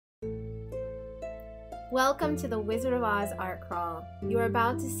Welcome to the Wizard of Oz art crawl. You are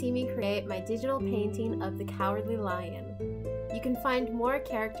about to see me create my digital painting of the Cowardly Lion. You can find more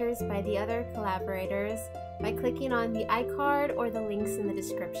characters by the other collaborators by clicking on the iCard or the links in the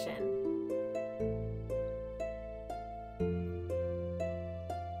description.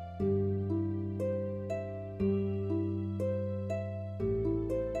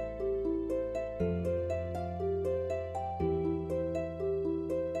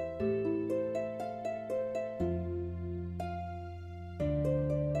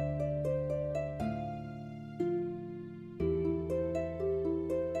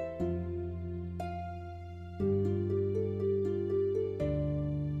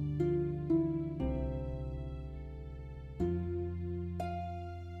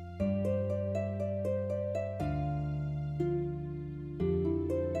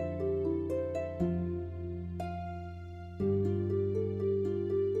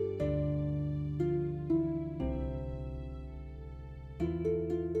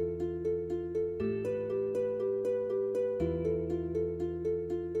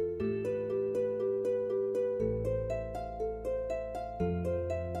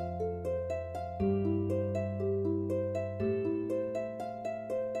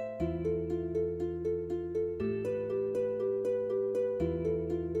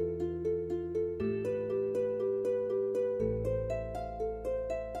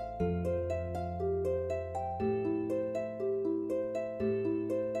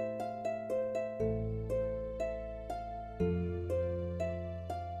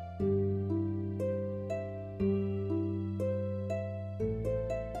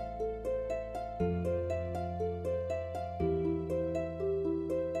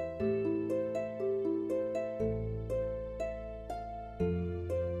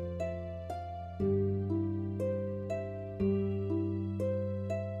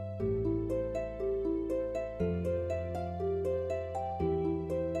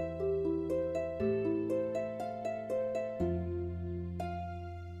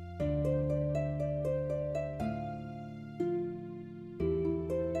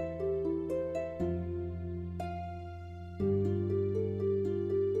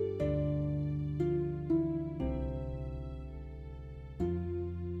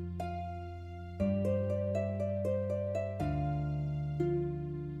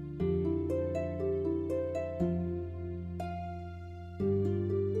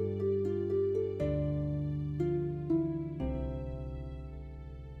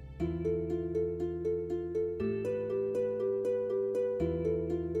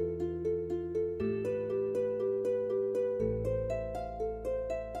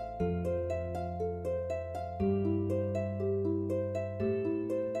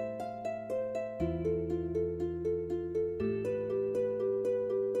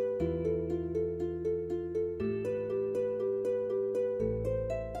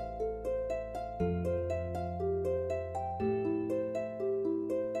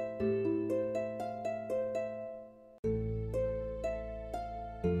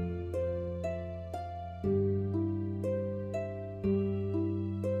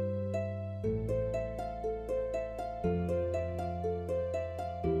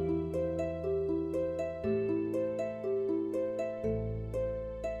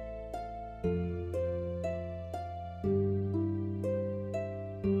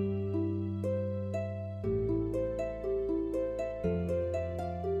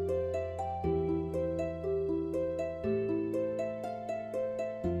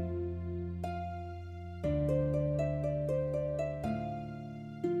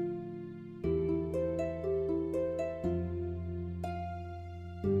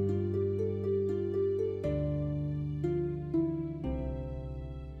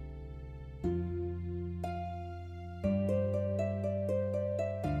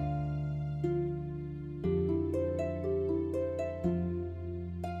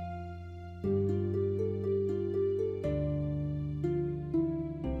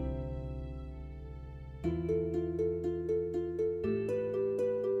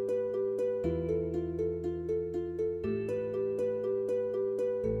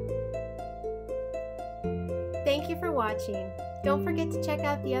 Thank you for watching. Don't forget to check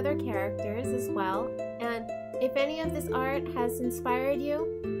out the other characters as well, and if any of this art has inspired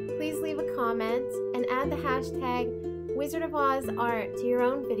you, please leave a comment and add the hashtag Wizard of Oz Art to your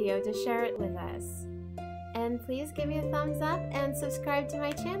own video to share it with us. And please give me a thumbs up and subscribe to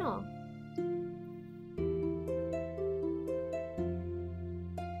my channel.